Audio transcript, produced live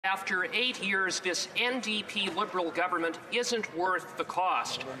After 8 years, this NDP Liberal government isn't worth the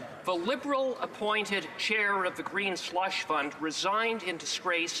cost. The Liberal-appointed chair of the Green Slush Fund resigned in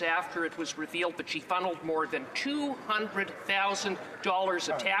disgrace after it was revealed that she funneled more than $200,000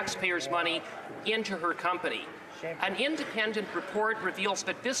 of taxpayers' money into her company. An independent report reveals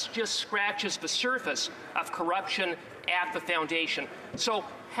that this just scratches the surface of corruption at the foundation. So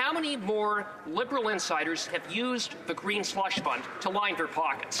how many more Liberal insiders have used the Green Slush Fund to line their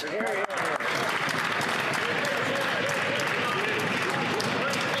pockets? The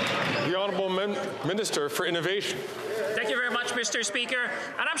Honourable Minister for Innovation. Thank you very much, Mr. Speaker.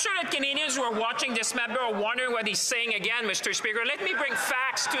 And I'm sure that Canadians who are watching this member are wondering what he's saying again, Mr. Speaker. Let me bring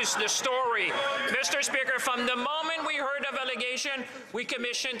facts to the story. Mr. Speaker, from the moment we heard of allegation, we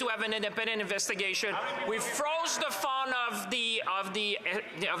commissioned to have an independent investigation. We froze the fund of the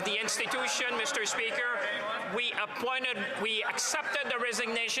institution, Mr. Speaker. We accepted the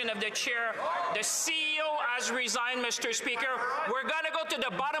resignation of the chair. The CEO has resigned, Mr. Speaker. We're going to go to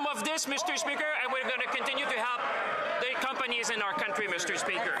the bottom of this, Mr. Speaker, and we're going to continue to help the companies in our country, Mr.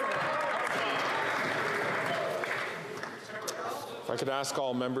 Speaker. If I could ask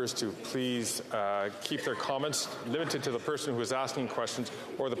all members to please keep their comments limited to the person who is asking questions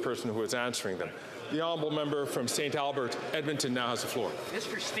or the person who is answering them. The honourable member from St. Albert, Edmonton, now has the floor.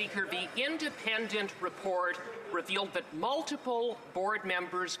 Mr. Speaker, the independent report revealed that multiple board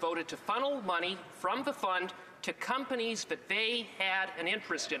members voted to funnel money from the fund to companies that they had an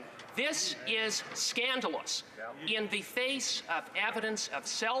interest in. This is scandalous. In the face of evidence of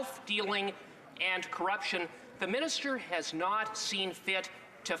self-dealing and corruption, the minister has not seen fit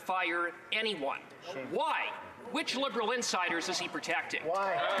to fire anyone. Why? Which Liberal insiders is he protecting?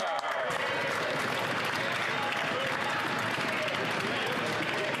 Why?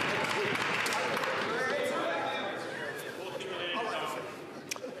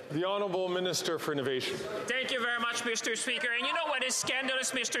 The Honourable Minister for Innovation. Thank you very much, Mr. Speaker. And you know what is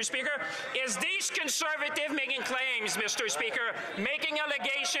scandalous, Mr. Speaker? Is these conservatives making claims, Mr. Speaker, making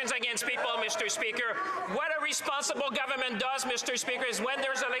allegations against people, Mr. Speaker. What a responsible government does, Mr. Speaker, is when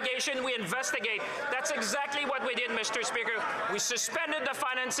there's allegation, we investigate. That's exactly what we did, Mr. Speaker. We suspended the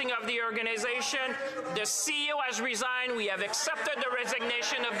financing of the organization. The CEO has resigned. We have accepted the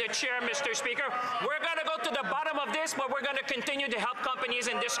resignation of the chair, Mr. Speaker. We're going to go to the bottom of this, but we're going to continue to help companies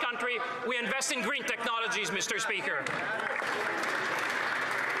in this country. We invest in green technologies, Mr. Speaker.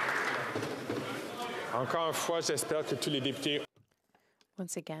 Encore une fois, j'espère que tous les députés.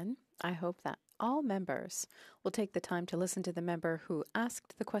 Once again, I hope that all members will take the time to listen to the member who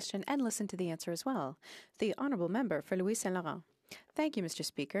asked the question and listen to the answer as well. The honourable member for Louis Saint Laurent. Thank you, Mr.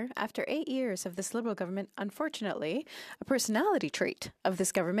 Speaker. After 8 years of this Liberal government, unfortunately, a personality trait of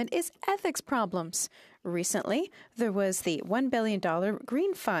this government is ethics problems. Recently, there was the $1 billion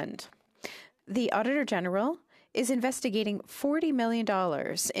Green Fund. The Auditor General is investigating $40 million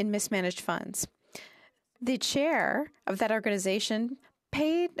in mismanaged funds. The chair of that organization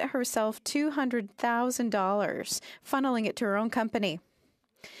paid herself $200,000, funneling it to her own company.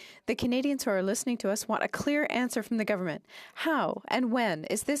 The Canadians who are listening to us want a clear answer from the government. How and when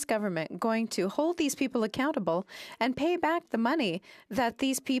is this government going to hold these people accountable and pay back the money that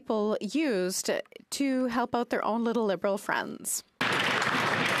these people used to help out their own little Liberal friends?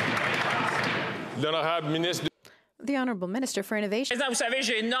 The Honourable Minister for Innovation.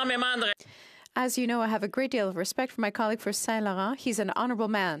 As you know, I have a great deal of respect for my colleague for Saint Laurent. He's an honourable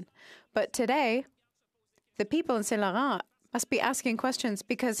man. But today, the people in Saint Laurent must be asking questions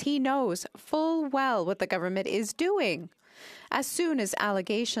because he knows full well what the government is doing. As soon as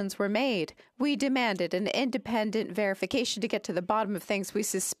allegations were made, we demanded an independent verification to get to the bottom of things. We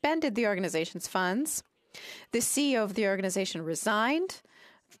suspended the organization's funds. The CEO of the organization resigned.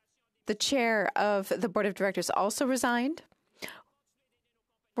 The chair of the board of directors also resigned.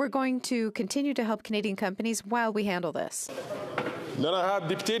 We're going to continue to help Canadian companies while we handle this. L'honorable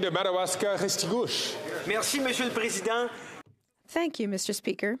député de Madawaska-Restigouche. Merci, Monsieur le Président. Thank you, Mr.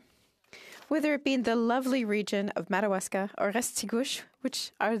 Speaker. Whether it be in the lovely region of Madawaska or Restigouche,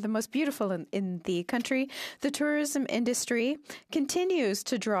 which are the most beautiful in the country, the tourism industry continues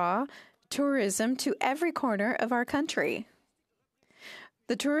to draw tourism to every corner of our country.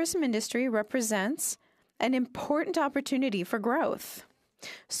 The tourism industry represents an important opportunity for growth.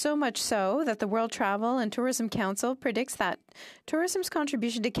 So much so that the World Travel and Tourism Council predicts that tourism's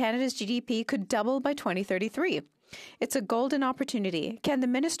contribution to Canada's GDP could double by 2033. It's a golden opportunity. Can the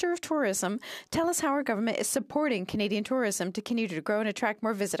Minister of Tourism tell us how our government is supporting Canadian tourism to continue to grow and attract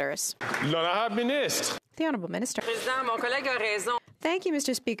more visitors? L'honorable ministre. The Honourable Minister. Président, mon collègue a raison. Thank you,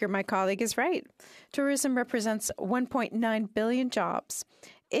 Mr. Speaker. My colleague is right. Tourism represents 1.9 billion jobs.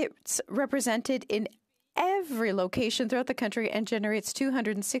 It's represented in every location throughout the country and generates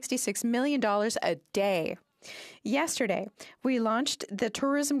 $266 million a day. Yesterday, we launched the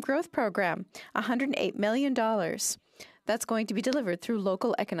Tourism Growth Program, $108 million. That's going to be delivered through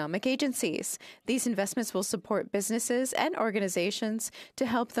local economic agencies. These investments will support businesses and organizations to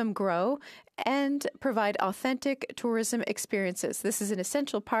help them grow and provide authentic tourism experiences. This is an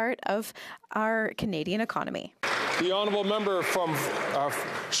essential part of our Canadian economy. The honourable member from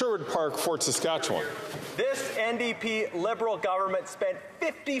Sherwood Park, Fort Saskatchewan. This NDP Liberal government spent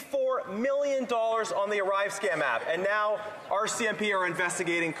 $54 million on the Arrive Scam app, and now RCMP are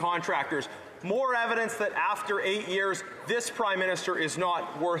investigating contractors. More evidence that after 8 years, this Prime Minister is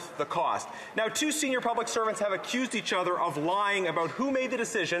not worth the cost. Now, two senior public servants have accused each other of lying about who made the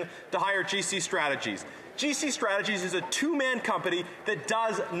decision to hire GC Strategies. GC Strategies is a two-man company that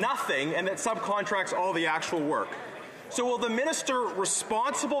does nothing and that subcontracts all the actual work. So will the minister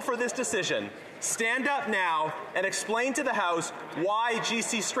responsible for this decision stand up now and explain to the House why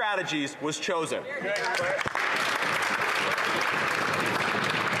GC Strategies was chosen?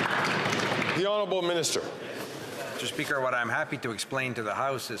 The Honourable Minister. Mr. Speaker, what I'm happy to explain to the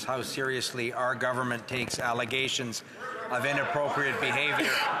House is how seriously our government takes allegations of inappropriate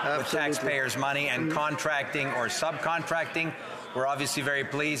behavior with taxpayers' money and contracting or subcontracting. We're obviously very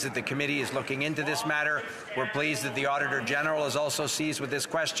pleased that the committee is looking into this matter. We're pleased that the Auditor General is also seized with this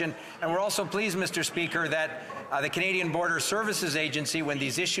question. And we're also pleased, Mr. Speaker, that the Canadian Border Services Agency, when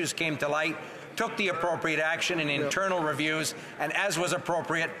these issues came to light, took the appropriate action in internal reviews and, as was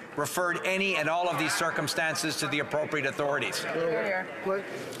appropriate, referred any and all of these circumstances to the appropriate authorities.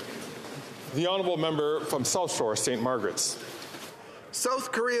 The honourable member from South Shore, St. Margaret's.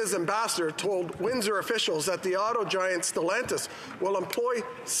 South Korea's ambassador told Windsor officials that the auto giant Stellantis will employ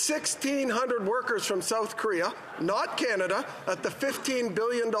 1,600 workers from South Korea, not Canada, at the $15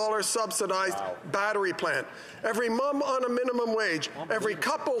 billion subsidized battery plant. Every mom on a minimum wage, every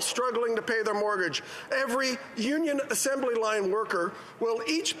couple struggling to pay their mortgage, every union assembly line worker will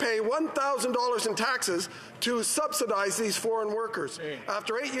each pay $1,000 in taxes to subsidize these foreign workers.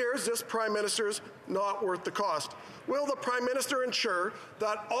 After 8 years, this Prime Minister's not worth the cost. Will the Prime Minister ensure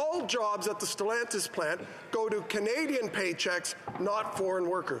that all jobs at the Stellantis plant go to Canadian paychecks, not foreign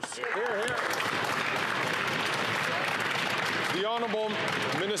workers? The Honourable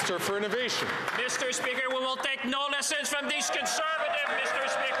Minister for Innovation. Mr. Speaker, we will take no lessons from these conservatives, Mr.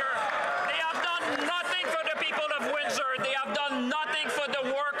 Speaker. They have done nothing for the people of Windsor. They have done nothing for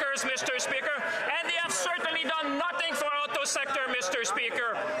the workers, Mr. Speaker. And they have certainly done nothing for auto sector, Mr.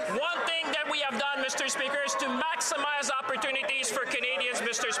 Speaker. One thing that we have done, Mr. Speaker, is to maximize opportunities for Canadians,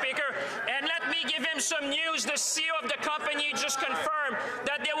 Mr. Speaker. And let me give him some news. The CEO of the company just confirmed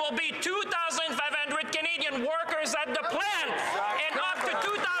that there will be 2,500 Canadian workers at the plant and up to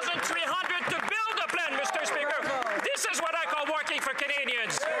 2,300 to build the plant, Mr. Speaker. This is what I call working for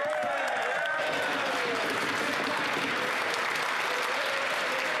Canadians.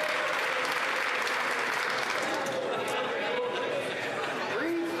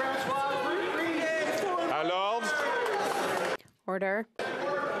 Order.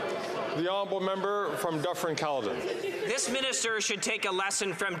 The honourable member from Dufferin-Caledon. This minister should take a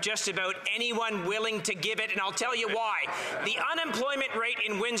lesson from just about anyone willing to give it, and I'll tell you why. The unemployment rate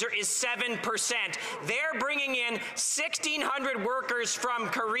in Windsor is 7%. They're bringing in 1,600 workers from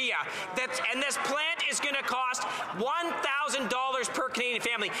Korea, and this plant is going to cost $1,000 per Canadian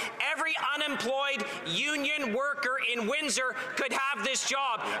family. Every unemployed union worker in Windsor could have this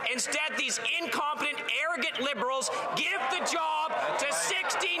job. Instead, these incompetent, arrogant Liberals give the job to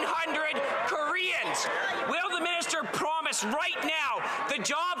 1,600 Koreans. Will the minister promise right now the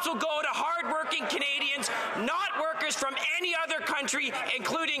jobs will go to hardworking Canadians, not workers from any other country,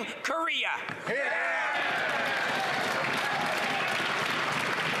 including Korea?